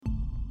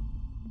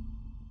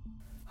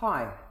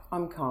Hi,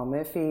 I'm Kyl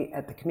Murphy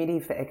at the Committee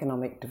for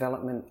Economic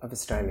Development of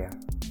Australia.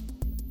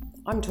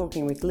 I'm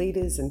talking with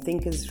leaders and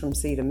thinkers from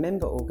CEDA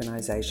member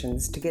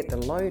organisations to get the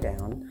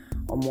lowdown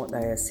on what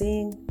they are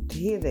seeing, to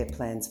hear their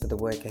plans for the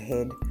work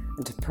ahead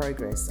and to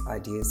progress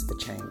ideas for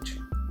change.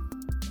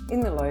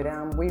 In the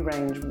lowdown, we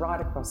range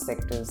right across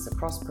sectors,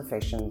 across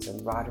professions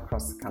and right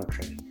across the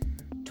country,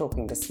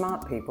 talking to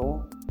smart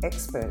people,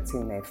 experts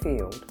in their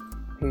field,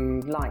 who,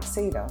 like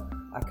CEDA,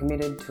 are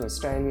committed to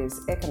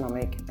Australia's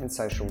economic and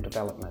social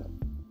development.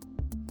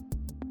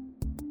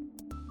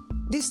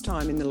 This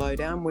time in the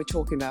lowdown, we're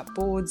talking about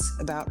boards,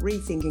 about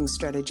rethinking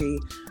strategy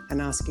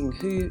and asking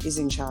who is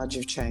in charge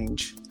of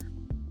change.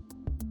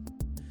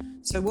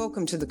 So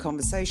welcome to the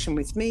conversation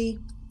with me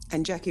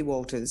and Jacqui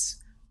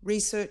Walters,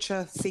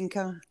 researcher,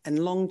 thinker and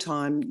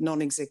long-time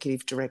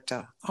non-executive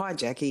director. Hi,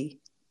 Jacqui.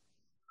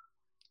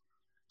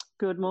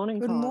 Good morning,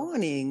 Good Kyl.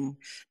 morning.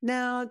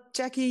 Now,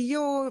 Jacqui,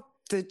 you're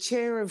the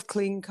chair of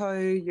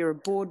CleanCo, you're a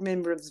board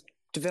member of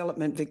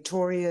Development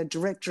Victoria,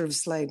 director of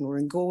Sladen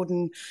and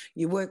Gordon,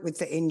 you work with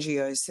the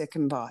NGO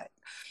Second Bite.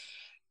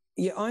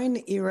 You own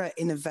Era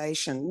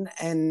Innovation,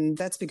 and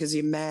that's because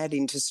you're mad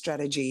into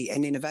strategy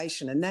and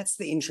innovation, and that's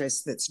the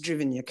interest that's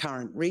driven your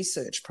current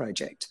research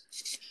project.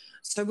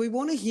 So we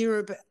want to hear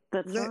about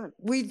That's right.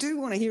 We do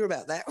want to hear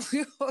about that.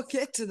 We'll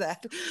get to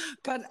that.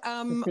 But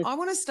I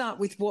want to start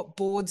with what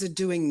boards are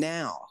doing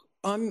now.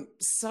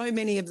 So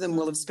many of them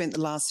will have spent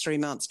the last 3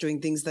 months doing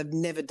things they've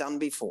never done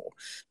before,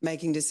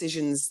 making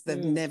decisions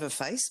they've never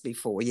faced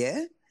before,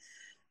 yeah?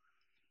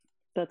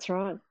 That's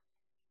right.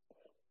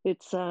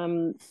 It's,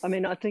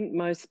 I think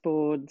most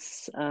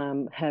boards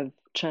have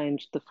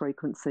changed the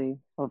frequency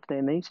of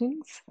their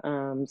meetings.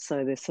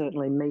 So they're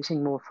certainly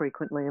meeting more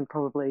frequently and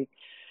probably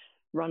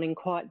running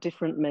quite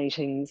different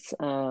meetings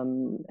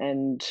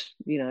and,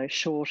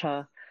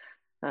 shorter,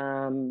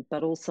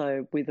 but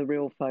also with a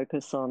real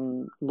focus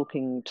on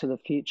looking to the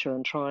future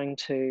and trying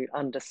to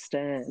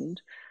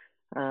understand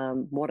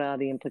what are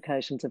the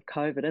implications of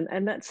COVID.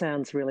 And that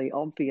sounds really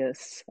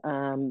obvious,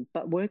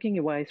 but working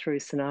your way through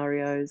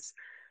scenarios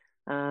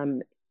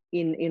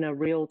in a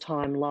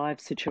real-time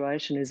live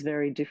situation is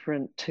very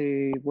different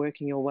to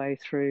working your way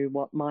through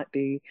what might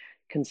be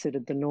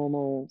considered the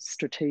normal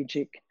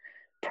strategic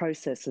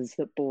processes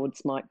that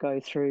boards might go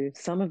through,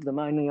 some of them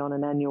only on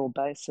an annual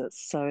basis.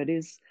 So it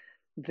is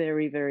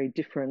very, very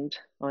different,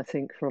 I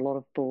think, for a lot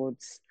of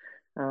boards,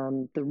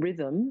 the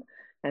rhythm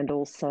and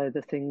also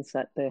the things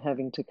that they're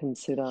having to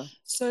consider.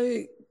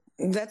 So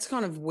that's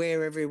kind of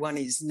where everyone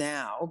is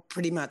now,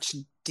 pretty much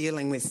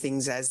dealing with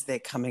things as they're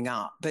coming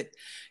up. But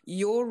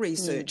your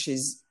research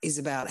is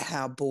about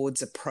how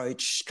boards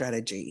approach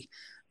strategy.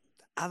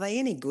 Are they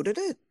any good at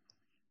it?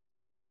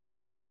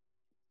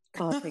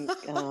 I think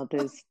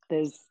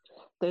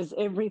there's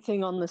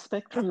everything on the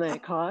spectrum there,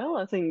 Kyl.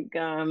 I think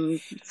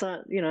there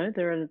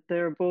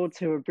are boards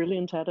who are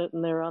brilliant at it,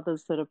 and there are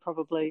others that are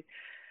probably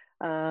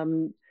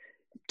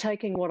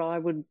taking what I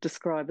would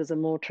describe as a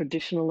more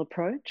traditional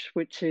approach,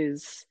 which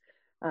is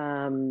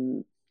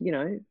you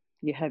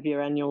have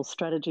your annual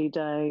strategy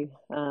day.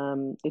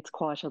 It's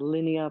quite a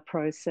linear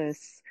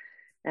process,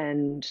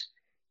 and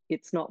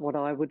it's not what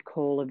I would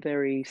call a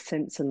very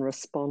sense and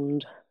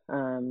respond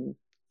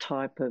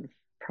type of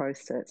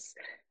process.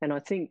 And I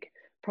think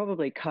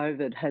probably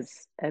COVID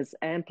has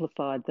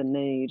amplified the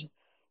need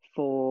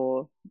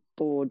for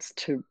boards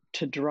to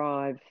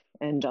drive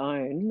and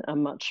own a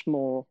much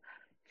more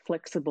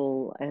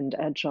flexible and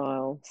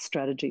agile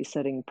strategy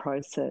setting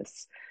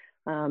process.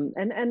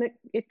 And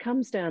it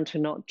comes down to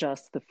not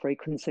just the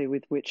frequency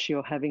with which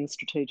you're having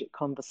strategic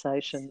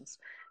conversations,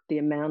 the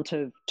amount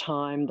of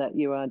time that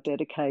you are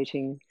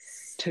dedicating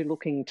to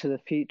looking to the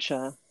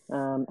future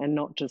and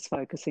not just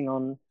focusing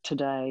on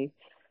today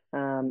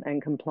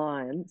and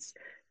compliance,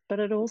 but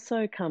it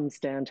also comes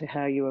down to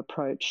how you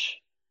approach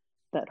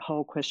that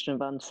whole question of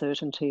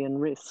uncertainty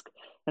and risk.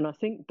 And I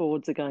think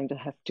boards are going to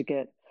have to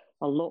get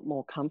a lot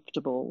more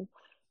comfortable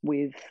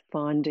with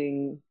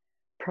finding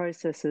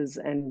processes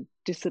and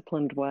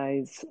disciplined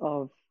ways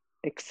of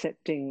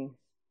accepting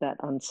that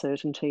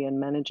uncertainty and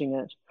managing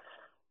it.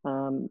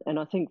 And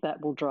I think that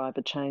will drive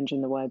a change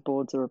in the way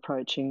boards are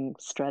approaching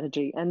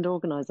strategy and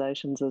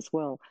organisations as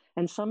well.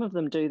 And some of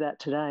them do that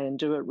today and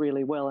do it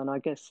really well. And I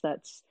guess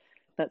that's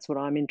what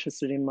I'm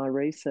interested in my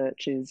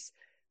research is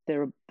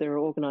there are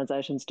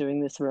organisations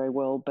doing this very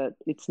well, but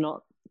it's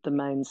not the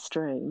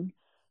mainstream.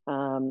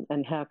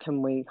 And how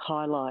can we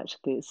highlight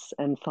this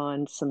and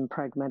find some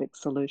pragmatic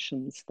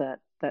solutions that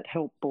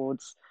help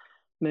boards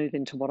move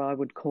into what I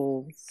would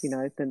call,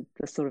 the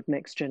sort of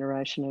next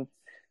generation of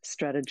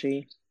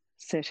strategy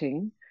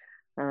setting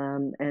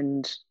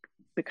and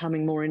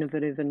becoming more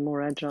innovative and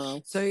more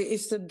agile. So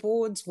if the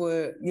boards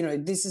were,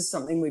 this is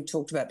something we've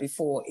talked about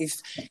before,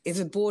 if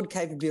the board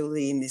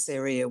capability in this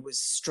area was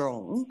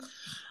strong,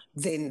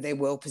 then they're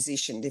well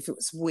positioned. If it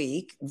was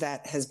weak,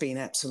 that has been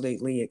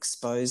absolutely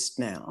exposed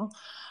now.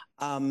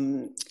 Are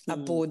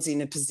boards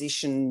in a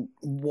position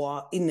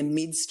in the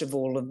midst of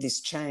all of this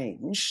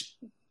change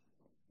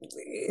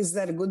is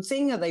that a good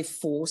thing? Are they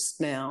forced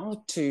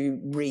now to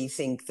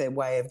rethink their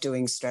way of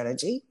doing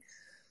strategy?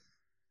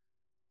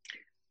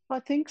 I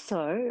think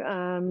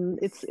so.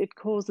 It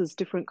causes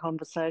different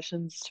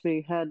conversations to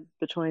be had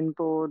between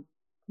board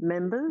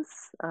members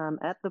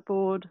at the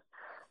board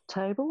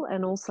table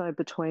and also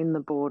between the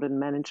board and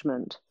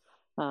management.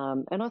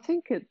 And I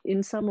think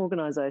in some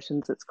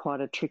organisations it's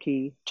quite a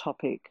tricky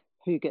topic.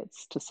 Who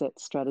gets to set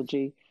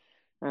strategy?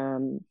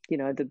 The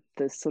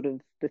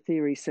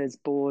theory says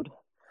board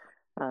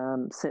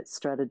sets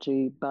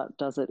strategy, but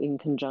does it in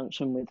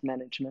conjunction with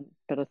management.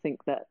 But I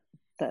think that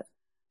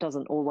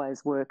doesn't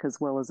always work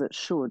as well as it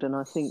should. And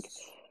I think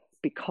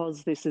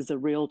because this is a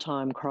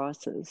real-time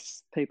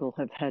crisis, people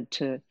have had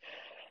to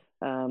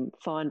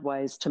find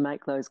ways to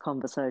make those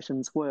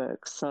conversations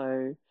work.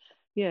 So,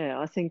 yeah,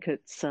 I think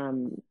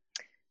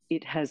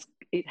it has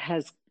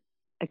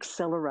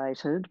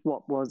accelerated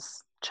what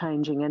was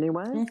changing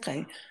anyway.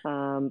 Okay.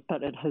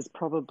 But it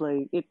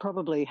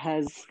probably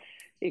has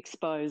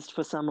exposed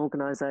for some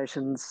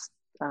organisations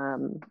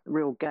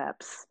real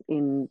gaps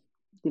in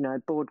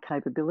board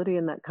capability,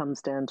 and that comes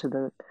down to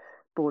the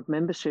board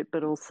membership,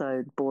 but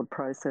also board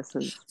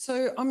processes.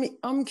 So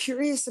I'm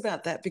curious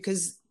about that,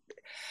 because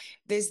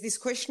there's this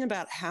question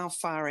about how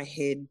far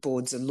ahead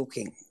boards are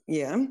looking.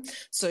 Yeah.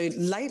 So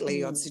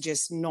lately, I'd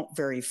suggest not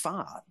very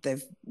far.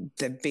 They've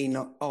been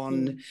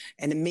on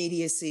an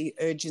immediacy,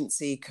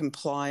 urgency,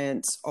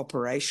 compliance,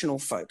 operational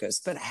focus.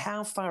 But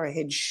how far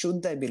ahead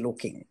should they be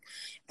looking?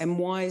 And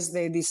why is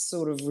there this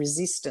sort of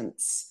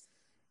resistance?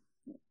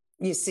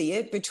 You see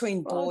it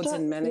between boards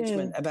and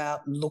management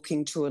about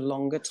looking to a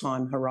longer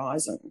time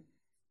horizon.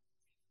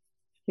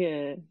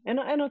 Yeah, and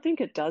I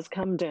think it does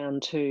come down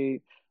to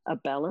a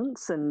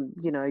balance, and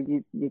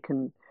you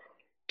can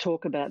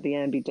talk about the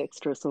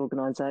ambidextrous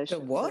organisation.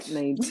 The what? That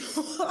needs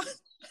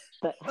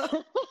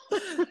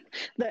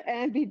the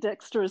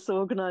ambidextrous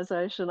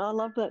organisation. I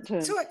love that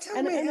term. So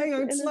hang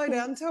on, slow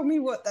down. Tell me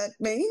what that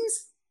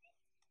means.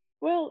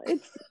 Well,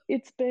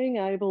 it's being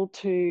able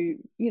to,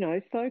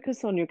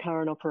 focus on your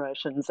current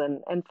operations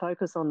and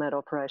focus on that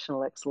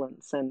operational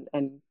excellence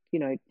and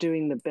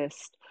doing the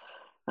best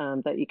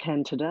that you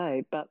can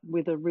today, but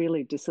with a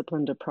really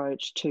disciplined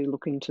approach to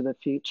looking to the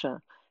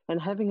future and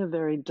having a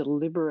very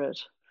deliberate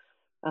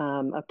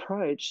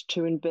approach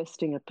to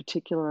investing a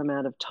particular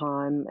amount of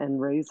time and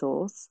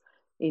resource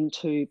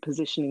into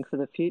positioning for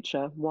the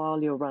future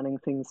while you're running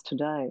things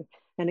today.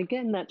 And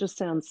again, that just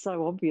sounds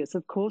so obvious.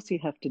 Of course you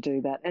have to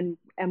do that.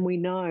 And we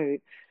know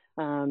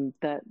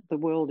that the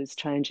world is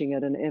changing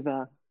at an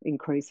ever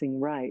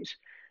increasing rate.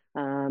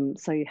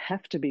 So you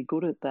have to be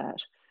good at that.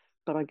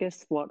 But I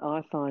guess what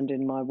I find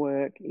in my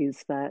work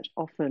is that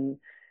often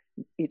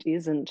it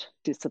isn't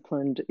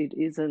disciplined, it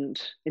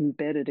isn't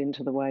embedded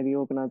into the way the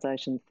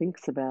organisation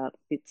thinks about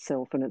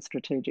itself and its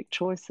strategic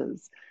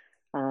choices.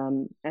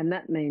 And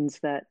that means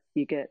that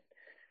you get,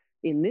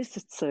 in this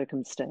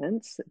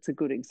circumstance, it's a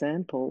good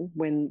example,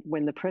 when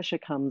the pressure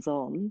comes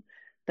on,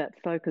 that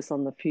focus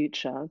on the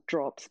future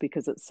drops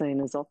because it's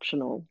seen as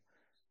optional.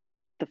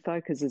 The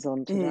focus is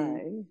on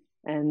today,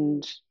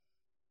 and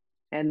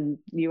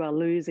you are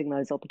losing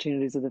those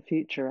opportunities of the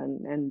future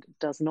and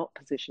does not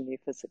position you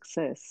for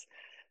success.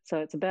 So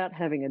it's about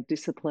having a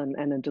discipline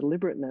and a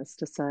deliberateness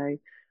to say,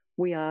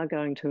 we are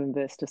going to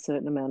invest a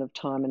certain amount of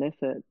time and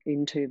effort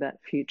into that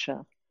future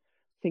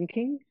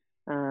thinking.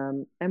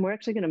 And we're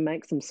actually going to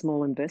make some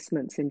small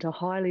investments into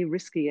highly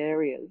risky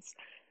areas,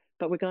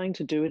 but we're going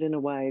to do it in a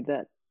way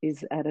that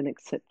is at an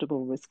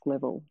acceptable risk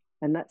level.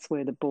 And that's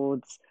where the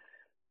board's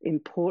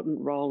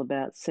important role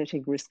about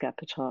setting risk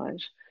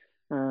appetite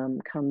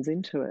comes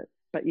into it.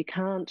 But you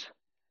can't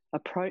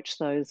approach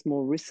those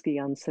more risky,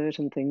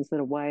 uncertain things that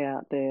are way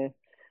out there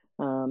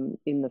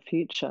in the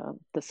future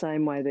the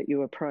same way that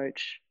you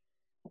approach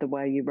the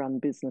way you run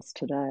business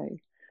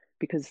today,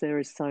 because there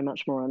is so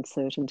much more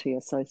uncertainty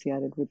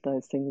associated with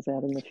those things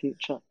out in the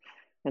future.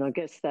 And I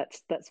guess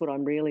that's what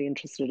I'm really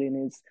interested in,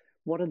 is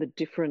what are the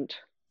different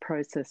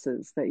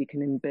processes that you can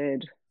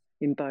embed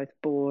in both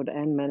board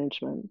and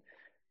management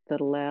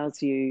that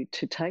allows you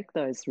to take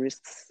those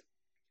risks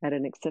at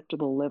an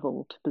acceptable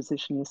level to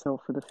position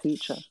yourself for the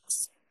future.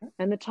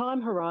 And the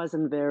time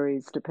horizon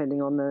varies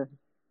depending on the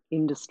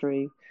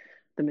industry,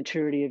 the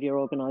maturity of your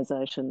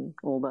organisation,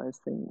 all those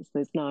things.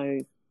 There's no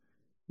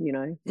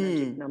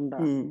magic number,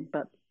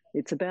 but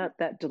it's about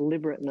that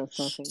deliberateness,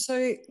 I think.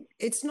 So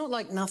it's not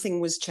like nothing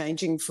was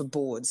changing for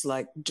boards,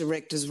 like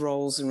directors'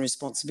 roles and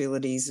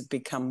responsibilities have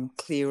become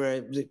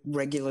clearer, the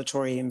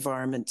regulatory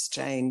environment's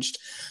changed.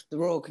 The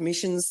Royal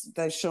Commissions,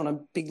 they've shone a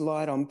big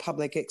light on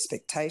public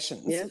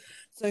expectations. Yeah.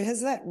 So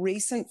has that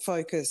recent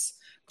focus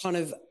kind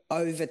of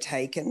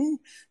overtaken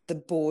the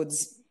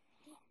board's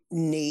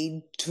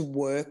need to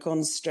work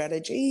on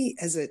strategy?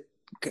 Has it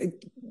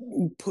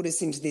put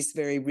us into this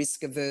very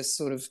risk-averse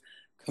sort of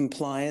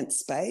compliance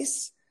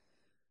space?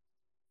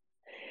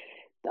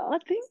 I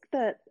think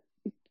that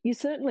you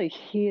certainly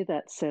hear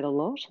that said a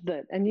lot,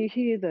 and you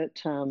hear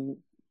that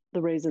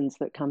the reasons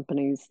that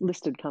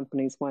listed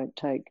companies won't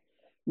take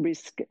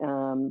risk,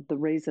 the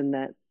reason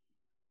that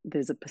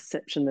there's a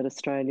perception that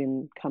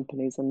Australian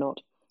companies are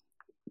not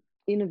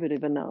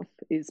innovative enough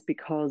is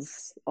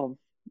because of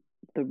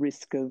the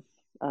risk of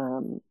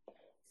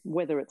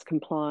whether it's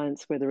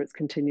compliance, whether it's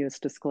continuous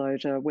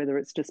disclosure, whether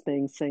it's just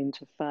being seen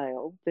to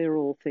fail. They're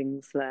all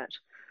things that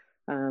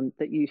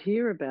that you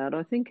hear about.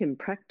 I think in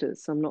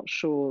practice, I'm not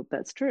sure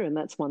that's true, and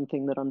that's one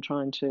thing that I'm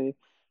trying to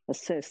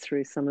assess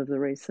through some of the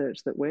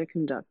research that we're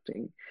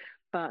conducting.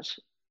 But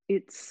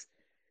it's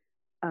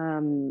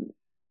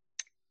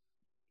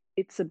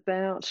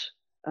about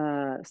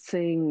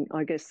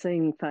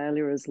seeing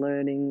failure as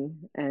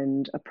learning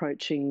and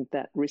approaching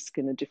that risk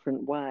in a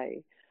different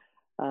way.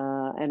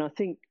 And I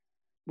think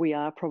we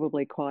are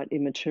probably quite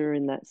immature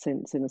in that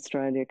sense in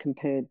Australia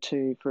compared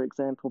to, for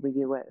example,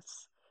 the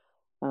US,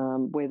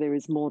 where there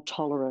is more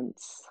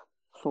tolerance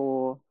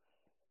for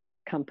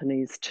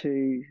companies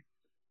to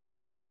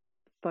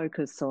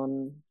focus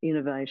on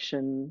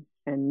innovation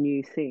and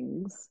new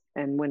things.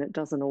 And when it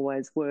doesn't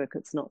always work,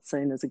 it's not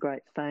seen as a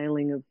great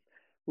failing of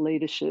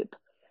leadership.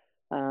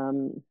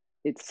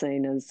 It's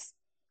seen as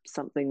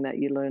something that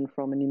you learn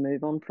from and you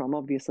move on from.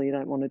 Obviously, you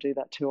don't want to do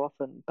that too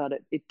often, but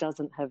it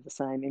doesn't have the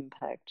same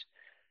impact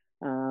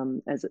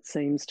as it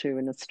seems to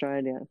in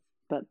Australia.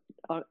 But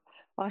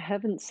I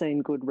haven't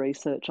seen good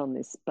research on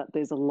this, but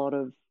there's a lot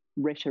of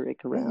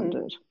rhetoric around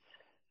it.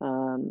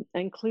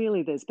 And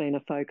clearly there's been a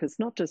focus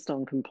not just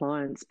on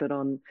compliance, but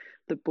on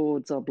the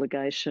board's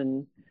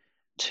obligation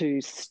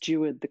to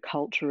steward the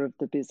culture of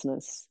the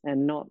business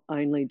and not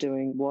only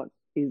doing what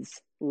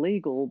is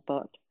legal,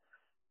 but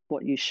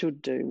what you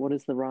should do, what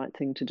is the right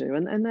thing to do.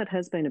 And that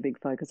has been a big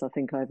focus, I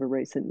think, over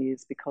recent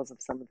years because of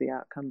some of the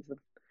outcomes of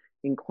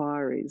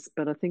inquiries.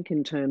 But I think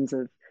in terms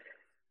of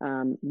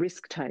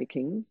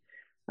risk-taking,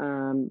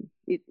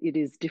 it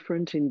is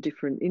different in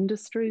different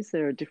industries.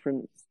 There are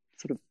different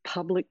sort of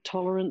public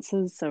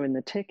tolerances. So in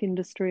the tech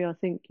industry, I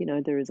think,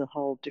 there is a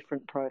whole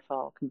different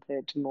profile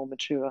compared to more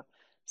mature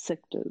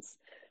sectors.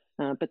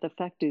 But the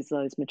fact is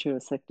those mature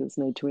sectors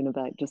need to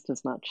innovate just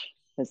as much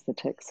as the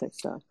tech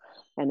sector.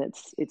 And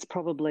it's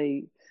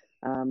probably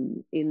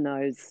in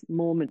those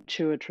more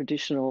mature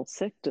traditional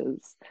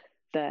sectors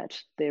that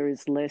there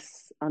is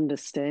less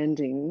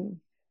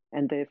understanding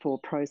and therefore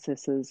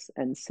processes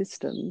and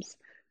systems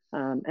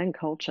and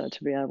culture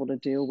to be able to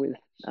deal with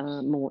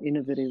more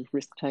innovative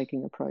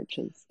risk-taking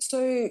approaches.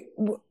 So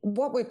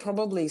what we're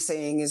probably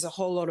seeing is a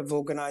whole lot of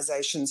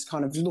organisations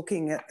kind of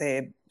looking at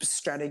their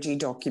strategy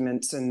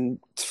documents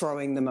and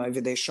throwing them over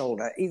their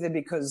shoulder, either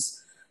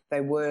because they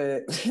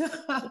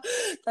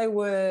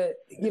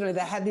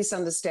had this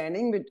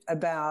understanding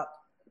about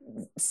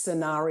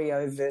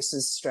scenario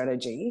versus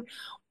strategy,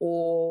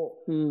 or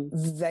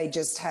they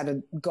just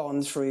had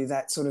gone through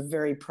that sort of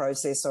very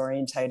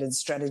process-orientated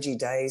strategy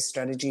day,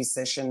 strategy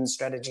session,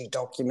 strategy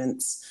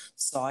documents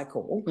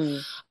cycle.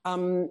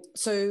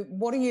 So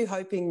what are you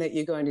hoping that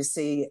you're going to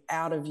see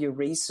out of your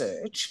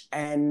research,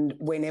 and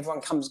when everyone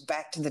comes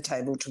back to the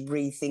table to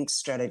rethink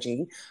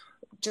strategy,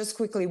 just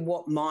quickly,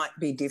 what might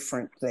be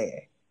different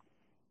there?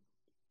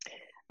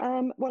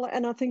 Well,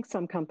 and I think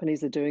some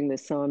companies are doing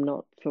this, so I'm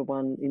not, for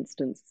one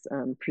instance,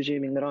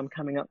 presuming that I'm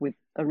coming up with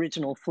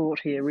original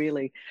thought here,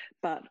 really.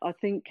 But I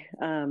think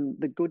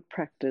the good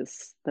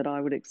practice that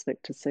I would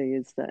expect to see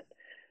is that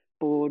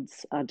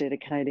boards are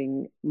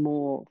dedicating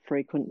more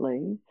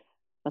frequently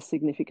a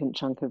significant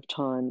chunk of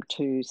time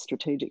to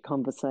strategic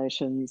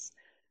conversations,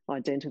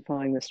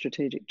 identifying the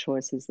strategic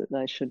choices that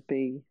they should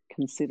be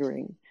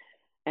considering,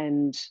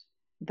 and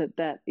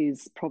that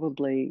is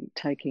probably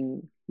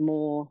taking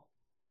more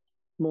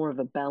of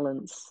a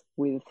balance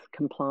with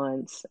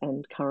compliance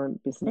and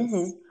current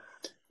business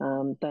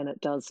than it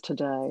does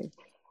today.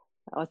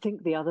 I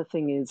think the other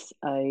thing is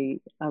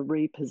a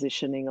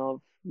repositioning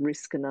of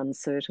risk and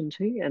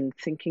uncertainty, and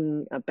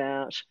thinking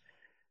about,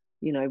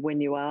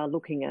 when you are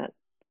looking at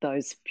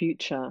those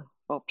future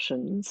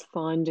options,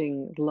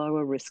 finding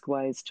lower risk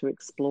ways to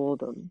explore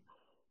them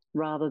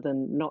rather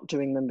than not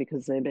doing them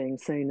because they're being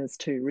seen as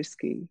too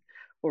risky,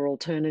 or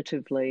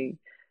alternatively,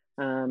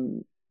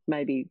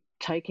 maybe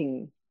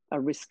taking a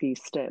risky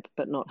step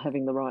but not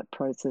having the right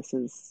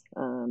processes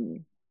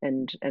and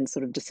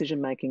sort of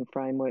decision-making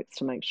frameworks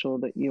to make sure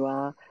that you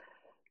are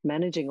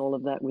managing all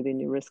of that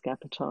within your risk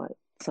appetite.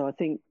 So I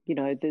think,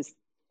 there's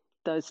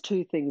those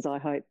two things I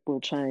hope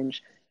will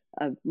change: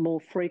 a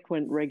more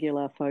frequent,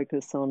 regular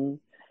focus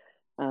on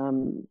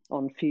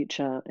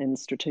future and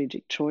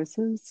strategic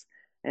choices,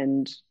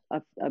 and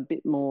a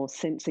bit more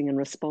sensing and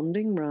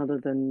responding rather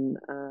than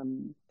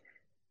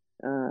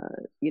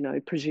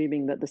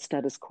presuming that the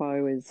status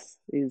quo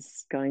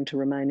is going to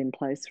remain in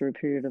place for a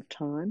period of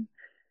time.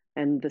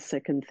 And the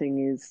second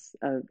thing is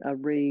a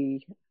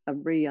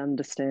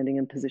re-understanding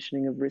and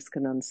positioning of risk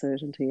and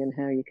uncertainty and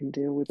how you can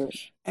deal with it.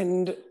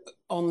 And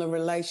on the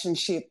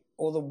relationship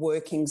or the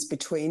workings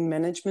between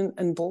management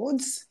and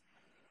boards?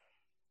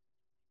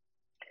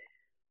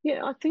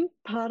 Yeah, I think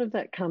part of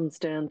that comes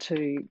down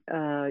to,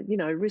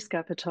 risk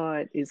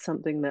appetite is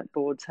something that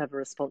boards have a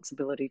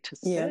responsibility to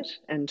set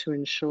and to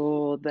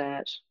ensure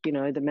that,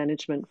 the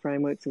management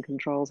frameworks and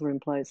controls are in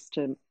place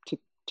to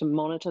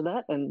monitor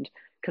that and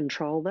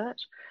control that.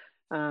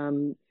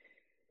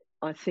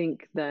 I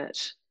think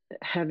that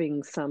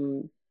having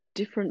some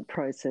different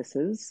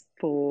processes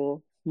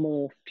for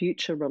more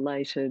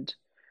future-related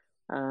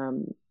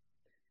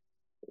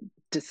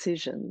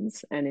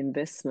decisions and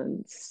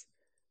investments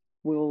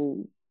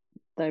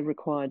they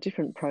require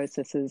different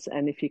processes,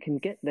 and if you can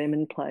get them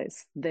in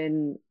place,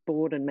 then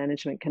board and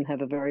management can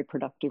have a very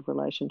productive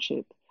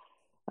relationship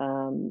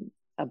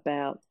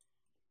about,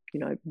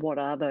 what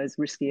are those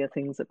riskier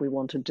things that we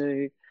want to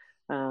do.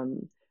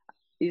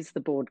 Is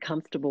the board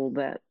comfortable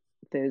that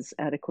there's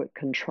adequate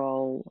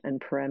control and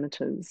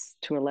parameters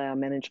to allow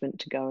management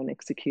to go and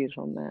execute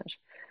on that?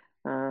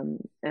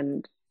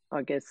 And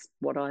I guess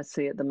what I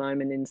see at the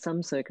moment in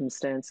some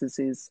circumstances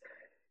is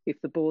if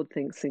the board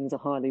thinks things are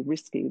highly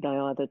risky, they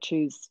either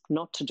choose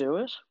not to do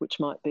it, which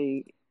might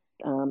be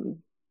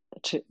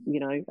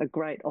a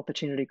great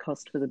opportunity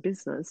cost for the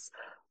business,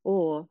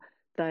 or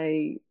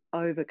they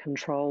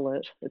over-control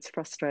it. It's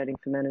frustrating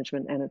for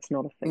management and it's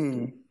not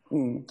effective.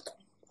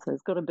 So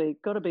there's got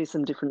to be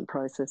some different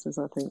processes,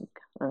 I think,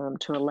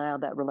 to allow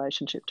that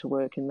relationship to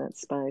work in that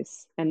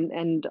space.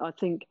 And I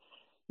think,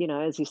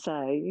 as you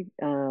say,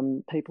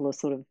 people are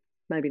sort of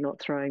maybe not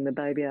throwing the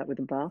baby out with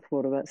the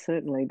bathwater, but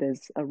certainly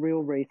there's a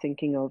real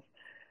rethinking of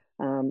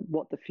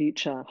what the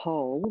future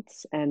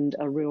holds, and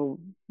a real,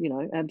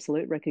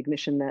 absolute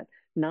recognition that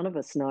none of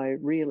us know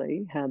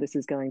really how this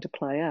is going to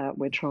play out.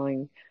 We're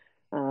trying,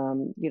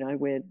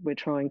 we're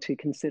trying to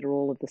consider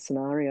all of the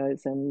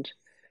scenarios and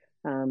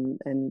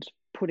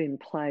put in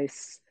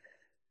place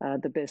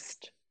the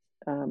best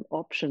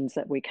options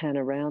that we can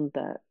around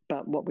that.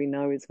 But what we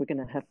know is we're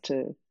going to have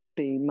to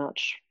be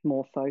much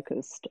more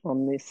focused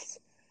on this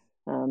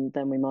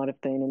than we might have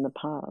been in the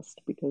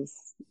past,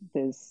 because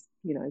there's,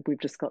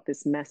 we've just got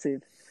this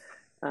massive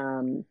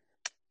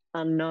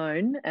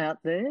unknown out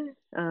there.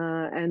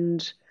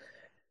 And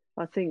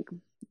I think,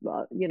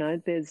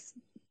 there's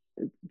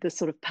the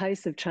sort of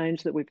pace of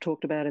change that we've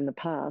talked about in the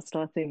past,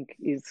 I think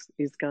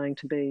is going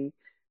to be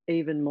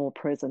even more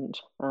present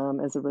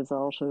as a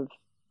result of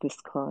this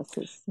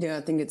crisis. Yeah,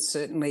 I think it's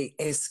certainly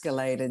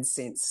escalated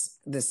since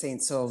the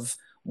sense of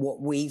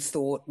what we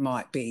thought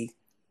might be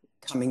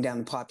coming down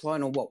the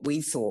pipeline, or what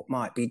we thought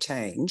might be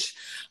change,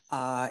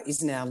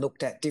 is now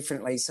looked at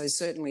differently. So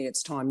certainly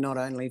it's time not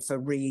only for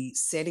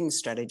resetting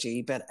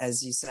strategy, but,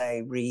 as you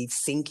say,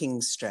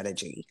 rethinking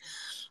strategy.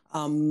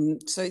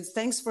 So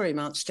thanks very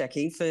much,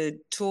 Jacqui, for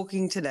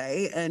talking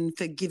today and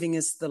for giving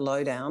us the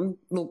lowdown.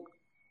 Look,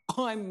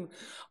 I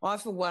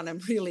for one am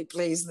really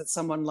pleased that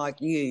someone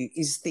like you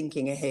is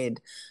thinking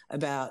ahead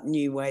about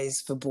new ways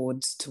for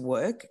boards to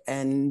work,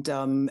 and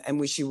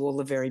wish you all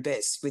the very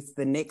best with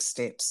the next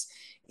steps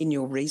in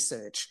your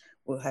research.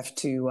 We'll have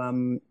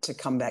to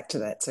come back to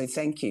that. So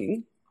thank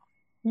you.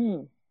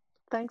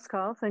 Thanks,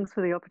 Kyl. Thanks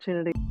for the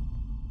opportunity.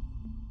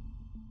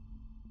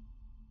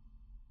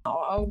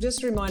 I'll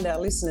just remind our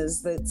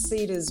listeners that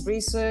CEDA's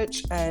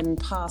research and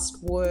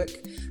past work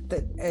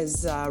that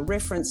is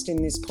referenced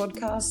in this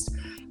podcast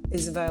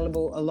is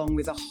available along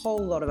with a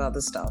whole lot of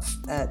other stuff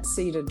at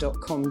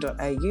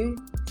ceda.com.au.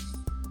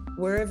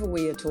 Wherever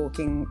we are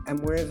talking and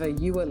wherever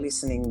you are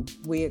listening,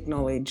 we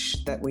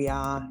acknowledge that we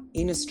are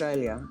in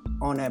Australia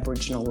on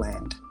Aboriginal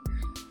land.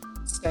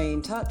 Stay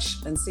in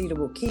touch and CEDA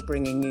will keep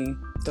bringing you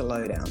the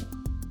lowdown.